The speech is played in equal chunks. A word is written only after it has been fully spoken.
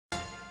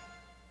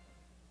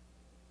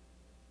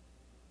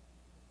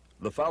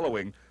The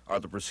following are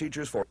the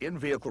procedures for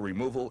in-vehicle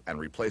removal and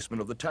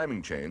replacement of the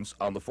timing chains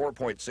on the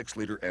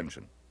 4.6-liter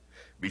engine.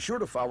 Be sure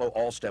to follow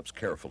all steps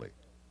carefully.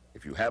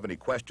 If you have any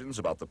questions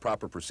about the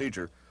proper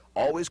procedure,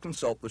 always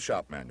consult the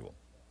shop manual.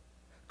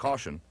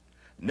 Caution: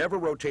 never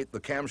rotate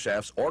the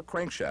camshafts or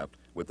crankshaft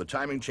with the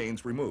timing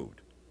chains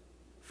removed.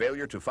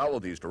 Failure to follow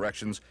these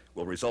directions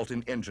will result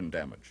in engine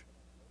damage.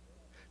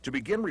 To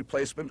begin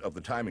replacement of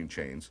the timing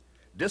chains,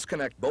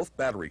 disconnect both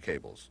battery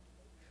cables.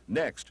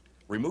 Next,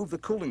 remove the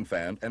cooling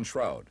fan and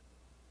shroud.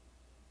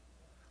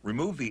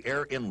 Remove the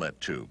air inlet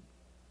tube.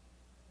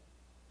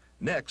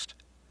 Next,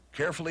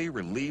 carefully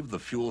relieve the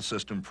fuel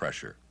system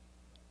pressure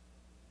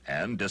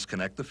and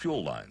disconnect the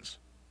fuel lines.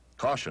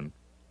 Caution: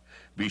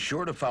 be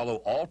sure to follow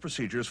all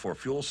procedures for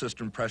fuel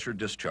system pressure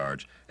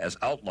discharge as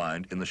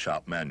outlined in the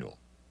shop manual.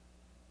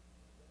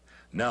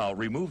 Now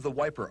remove the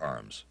wiper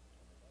arms,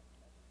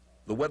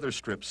 the weather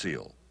strip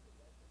seal,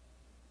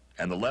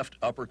 and the left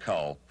upper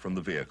cowl from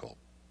the vehicle.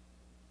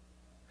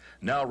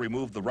 Now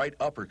remove the right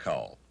upper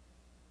cowl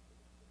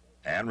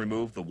and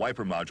remove the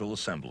wiper module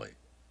assembly.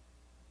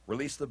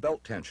 Release the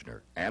belt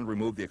tensioner and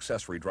remove the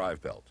accessory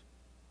drive belt.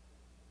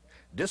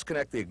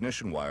 Disconnect the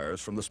ignition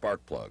wires from the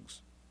spark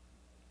plugs.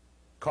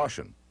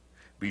 Caution: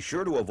 be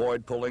sure to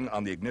avoid pulling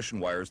on the ignition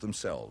wires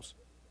themselves.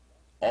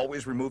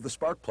 Always remove the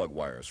spark plug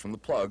wires from the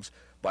plugs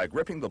by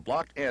gripping the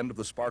blocked end of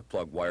the spark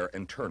plug wire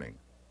and turning.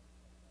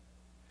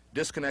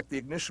 Disconnect the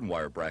ignition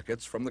wire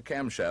brackets from the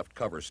camshaft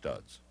cover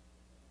studs.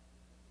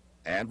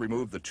 And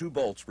remove the 2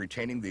 bolts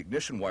retaining the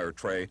ignition wire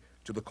tray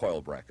to the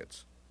coil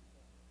brackets.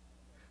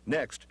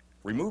 Next,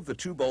 remove the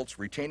 2 bolts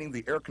retaining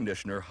the air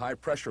conditioner high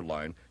pressure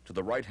line to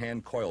the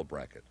right-hand coil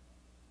bracket.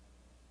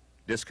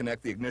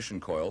 Disconnect the ignition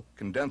coil,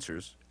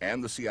 condensers,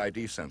 and the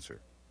CID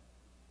sensor.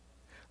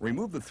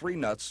 Remove the 3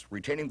 nuts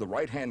retaining the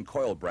right-hand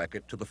coil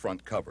bracket to the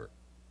front cover.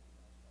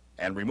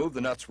 And remove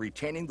the nuts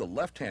retaining the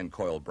left-hand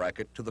coil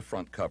bracket to the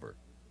front cover.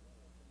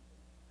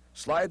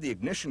 Slide the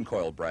ignition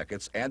coil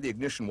brackets and the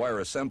ignition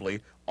wire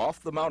assembly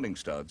off the mounting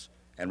studs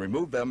and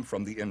remove them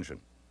from the engine.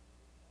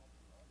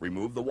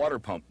 Remove the water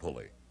pump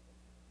pulley.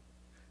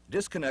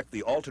 Disconnect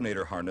the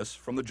alternator harness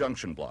from the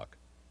junction block.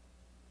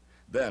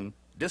 Then,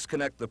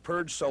 disconnect the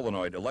purge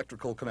solenoid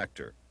electrical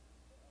connector,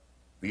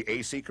 the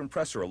AC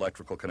compressor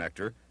electrical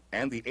connector,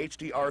 and the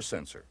HDR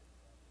sensor.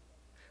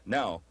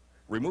 Now,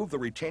 remove the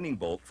retaining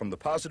bolt from the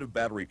positive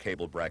battery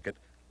cable bracket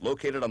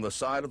located on the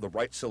side of the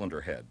right cylinder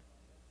head.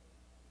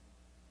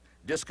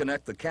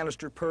 Disconnect the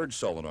canister purge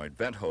solenoid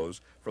vent hose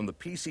from the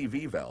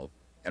PCV valve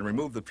and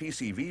remove the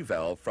PCV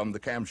valve from the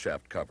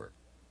camshaft cover.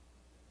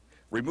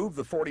 Remove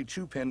the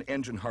 42-pin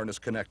engine harness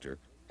connector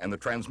and the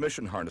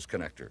transmission harness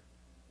connector.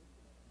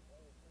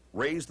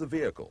 Raise the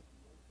vehicle.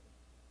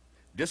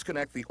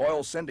 Disconnect the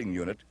oil sending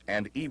unit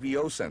and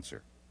EVO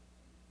sensor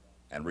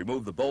and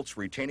remove the bolts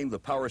retaining the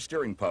power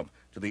steering pump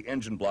to the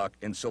engine block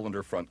in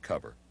cylinder front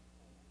cover.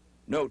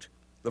 Note,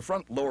 the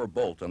front lower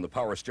bolt on the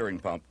power steering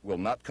pump will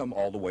not come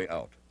all the way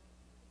out.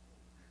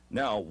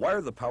 Now,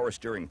 wire the power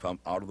steering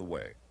pump out of the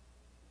way.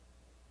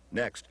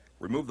 Next,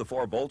 remove the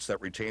 4 bolts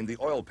that retain the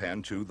oil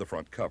pan to the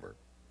front cover.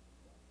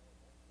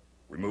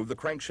 Remove the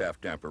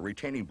crankshaft damper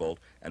retaining bolt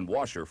and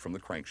washer from the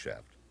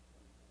crankshaft.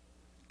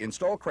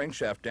 Install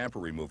crankshaft damper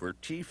remover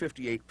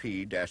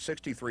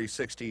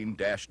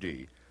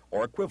T58P-6316-D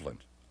or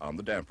equivalent on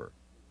the damper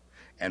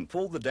and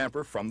pull the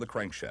damper from the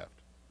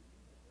crankshaft.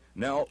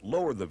 Now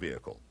lower the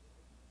vehicle.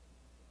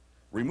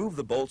 Remove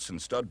the bolts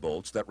and stud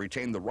bolts that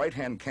retain the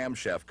right-hand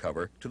camshaft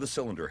cover to the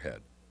cylinder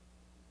head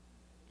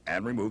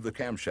and remove the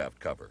camshaft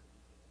cover.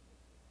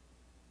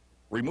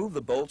 Remove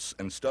the bolts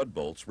and stud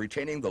bolts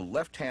retaining the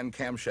left-hand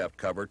camshaft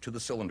cover to the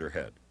cylinder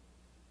head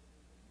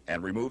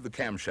and remove the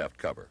camshaft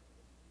cover.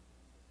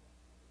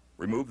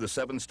 Remove the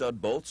 7 stud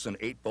bolts and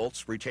 8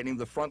 bolts retaining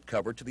the front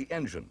cover to the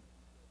engine.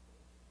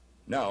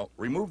 Now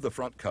remove the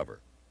front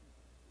cover.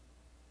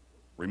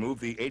 Remove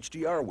the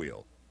HDR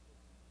wheel.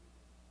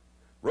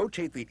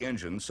 Rotate the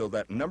engine so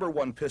that number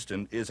 1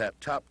 piston is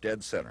at top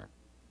dead center.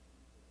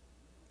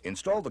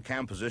 Install the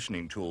cam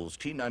positioning tools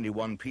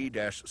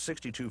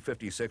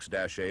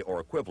T91P-6256-A or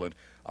equivalent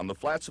on the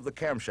flats of the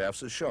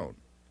camshafts as shown.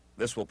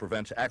 This will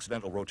prevent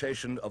accidental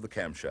rotation of the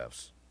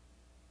camshafts.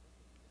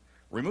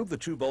 Remove the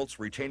 2 bolts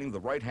retaining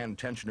the right-hand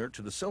tensioner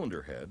to the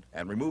cylinder head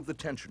and remove the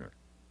tensioner.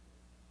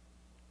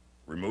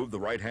 Remove the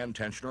right-hand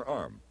tensioner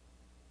arm.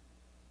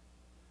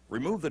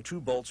 Remove the 2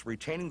 bolts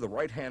retaining the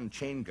right-hand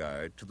chain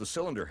guide to the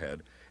cylinder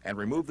head and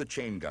remove the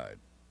chain guide.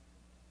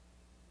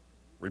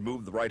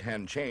 Remove the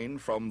right-hand chain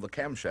from the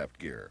camshaft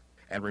gear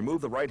and remove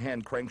the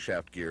right-hand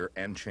crankshaft gear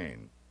and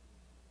chain.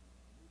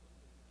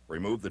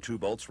 Remove the 2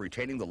 bolts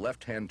retaining the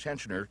left-hand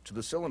tensioner to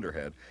the cylinder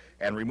head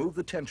and remove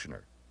the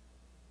tensioner.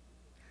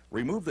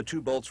 Remove the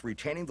 2 bolts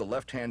retaining the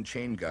left-hand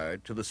chain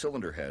guide to the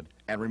cylinder head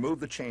and remove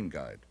the chain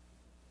guide.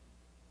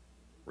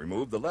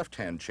 Remove the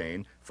left-hand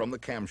chain from the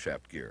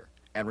camshaft gear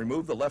and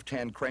remove the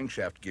left-hand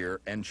crankshaft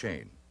gear and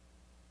chain.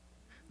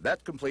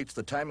 That completes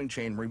the timing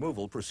chain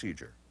removal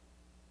procedure.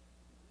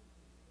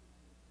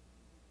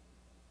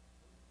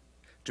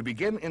 To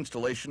begin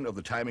installation of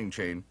the timing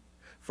chain,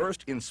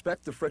 First,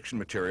 inspect the friction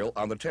material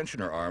on the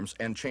tensioner arms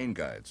and chain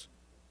guides.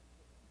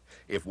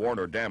 If worn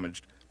or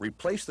damaged,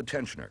 replace the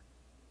tensioner.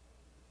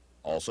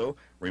 Also,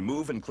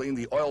 remove and clean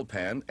the oil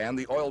pan and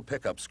the oil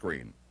pickup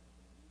screen.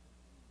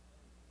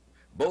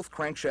 Both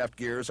crankshaft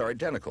gears are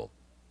identical.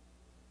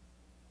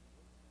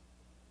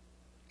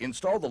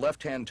 Install the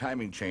left-hand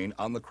timing chain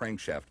on the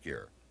crankshaft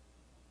gear.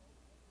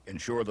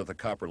 Ensure that the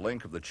copper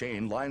link of the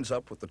chain lines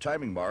up with the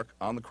timing mark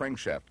on the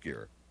crankshaft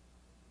gear.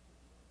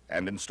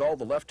 And install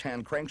the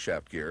left-hand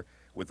crankshaft gear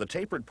with the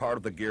tapered part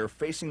of the gear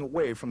facing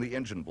away from the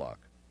engine block.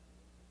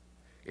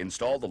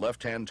 Install the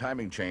left-hand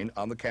timing chain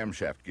on the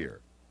camshaft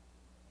gear.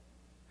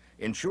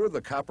 Ensure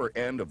the copper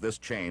end of this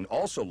chain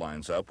also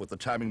lines up with the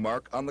timing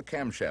mark on the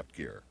camshaft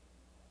gear.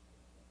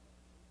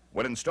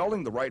 When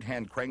installing the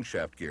right-hand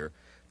crankshaft gear,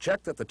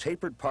 check that the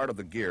tapered part of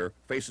the gear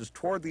faces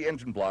toward the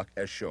engine block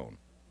as shown.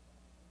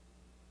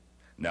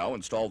 Now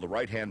install the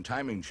right-hand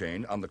timing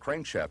chain on the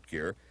crankshaft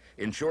gear,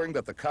 ensuring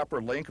that the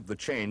copper link of the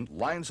chain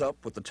lines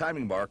up with the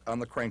timing mark on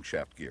the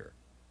crankshaft gear.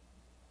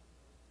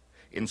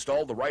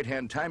 Install the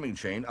right-hand timing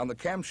chain on the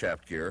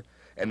camshaft gear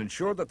and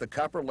ensure that the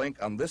copper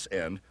link on this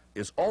end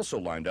is also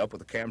lined up with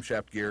the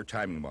camshaft gear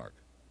timing mark.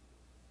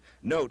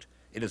 Note,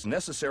 it is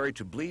necessary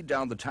to bleed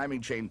down the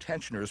timing chain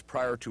tensioners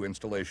prior to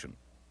installation.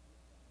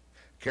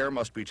 Care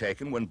must be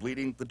taken when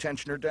bleeding the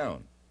tensioner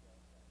down.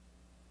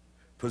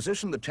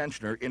 Position the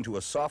tensioner into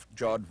a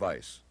soft-jawed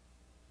vise.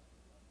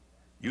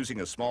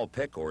 Using a small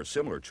pick or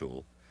similar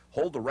tool,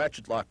 hold the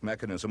ratchet lock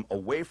mechanism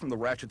away from the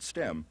ratchet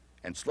stem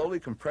and slowly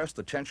compress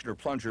the tensioner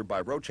plunger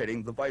by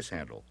rotating the vise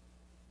handle.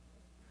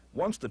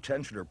 Once the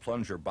tensioner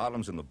plunger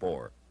bottoms in the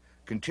bore,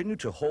 continue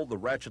to hold the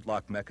ratchet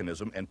lock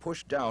mechanism and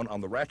push down on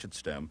the ratchet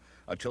stem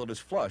until it is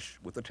flush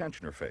with the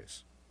tensioner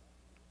face.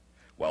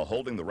 While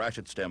holding the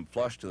ratchet stem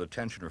flush to the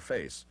tensioner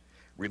face,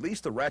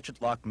 release the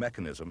ratchet lock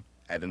mechanism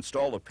and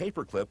install a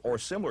paper clip or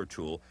similar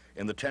tool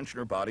in the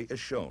tensioner body as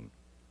shown.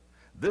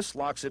 This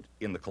locks it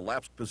in the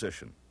collapsed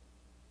position.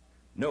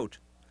 Note,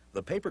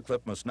 the paper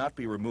clip must not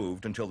be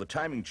removed until the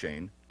timing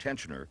chain,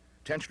 tensioner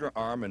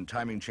arm and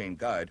timing chain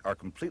guide are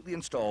completely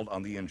installed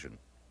on the engine.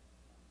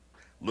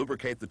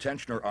 Lubricate the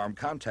tensioner arm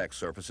contact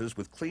surfaces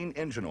with clean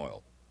engine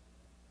oil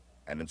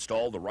and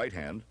install the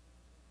right-hand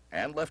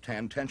and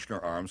left-hand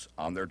tensioner arms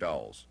on their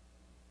dowels.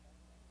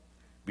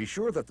 Be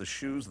sure that the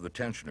shoes of the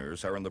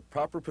tensioners are in the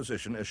proper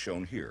position as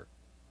shown here.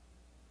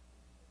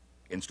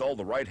 Install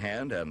the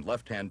right-hand and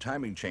left-hand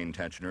timing chain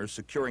tensioners,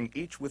 securing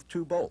each with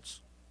 2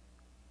 bolts.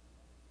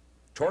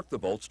 Torque the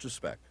bolts to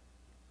spec.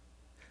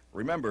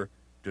 Remember,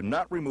 do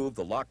not remove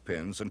the lock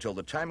pins until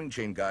the timing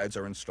chain guides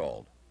are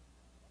installed.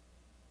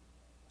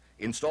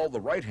 Install the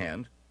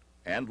right-hand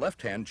and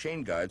left-hand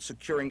chain guides,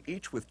 securing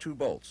each with 2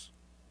 bolts.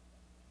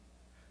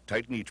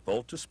 Tighten each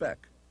bolt to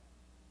spec.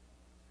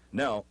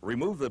 Now,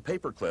 remove the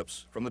paper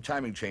clips from the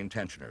timing chain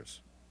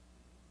tensioners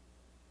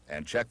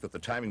and check that the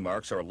timing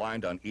marks are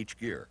aligned on each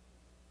gear.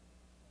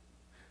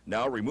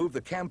 Now, remove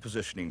the cam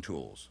positioning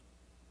tools.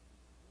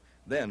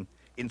 Then,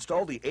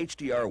 install the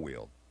HDR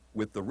wheel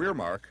with the rear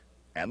mark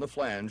and the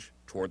flange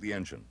toward the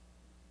engine.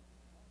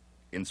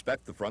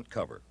 Inspect the front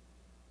cover.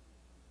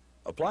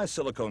 Apply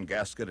silicone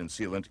gasket and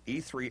sealant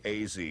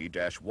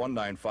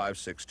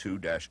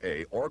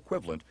E3AZ-19562-A or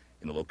equivalent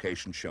in the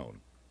location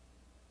shown.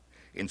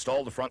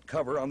 Install the front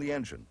cover on the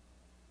engine.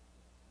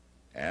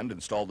 And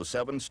install the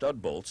 7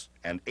 stud bolts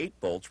and 8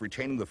 bolts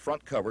retaining the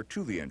front cover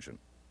to the engine.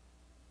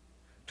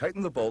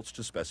 Tighten the bolts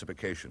to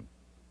specification.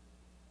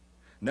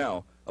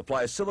 Now,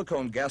 apply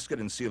silicone gasket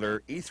and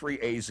sealer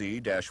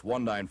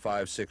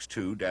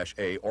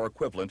E3AZ-19562-A or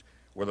equivalent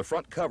where the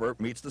front cover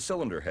meets the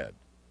cylinder head.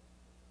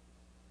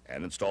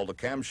 And install the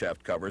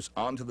camshaft covers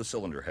onto the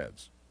cylinder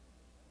heads.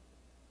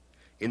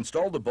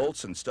 Install the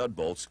bolts and stud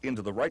bolts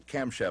into the right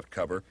camshaft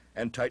cover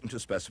and tighten to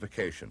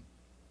specification.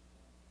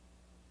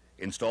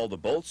 Install the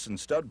bolts and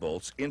stud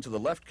bolts into the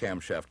left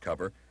camshaft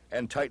cover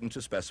and tighten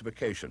to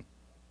specification.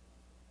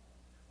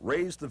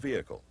 Raise the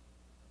vehicle.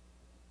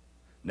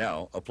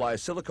 Now, apply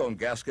silicone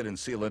gasket and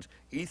sealant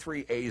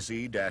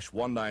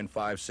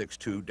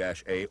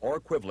E3AZ-19562-A or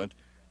equivalent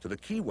to the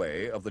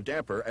keyway of the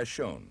damper as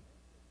shown.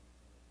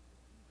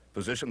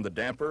 Position the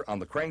damper on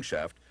the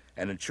crankshaft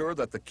and ensure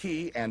that the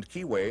key and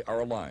keyway are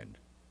aligned.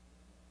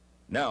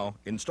 Now,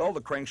 install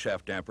the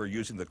crankshaft damper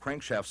using the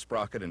crankshaft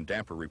sprocket and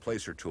damper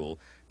replacer tool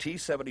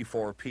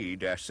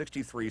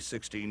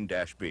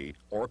T74P-6316-B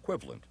or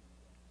equivalent.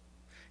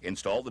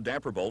 Install the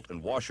damper bolt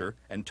and washer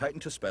and tighten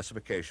to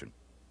specification.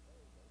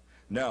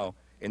 Now,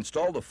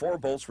 install the 4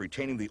 bolts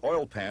retaining the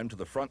oil pan to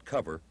the front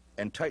cover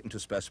and tighten to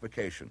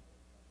specification.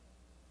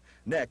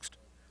 Next,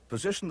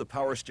 position the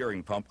power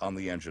steering pump on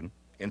the engine,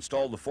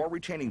 install the 4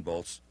 retaining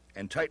bolts,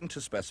 and tighten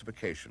to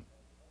specification.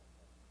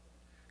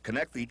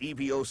 Connect the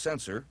EBO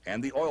sensor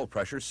and the oil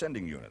pressure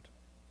sending unit.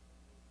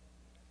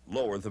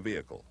 Lower the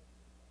vehicle.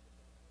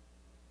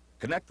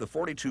 Connect the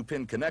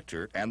 42-pin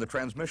connector and the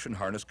transmission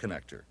harness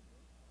connector.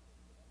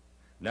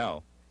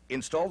 Now,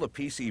 install the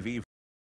PCV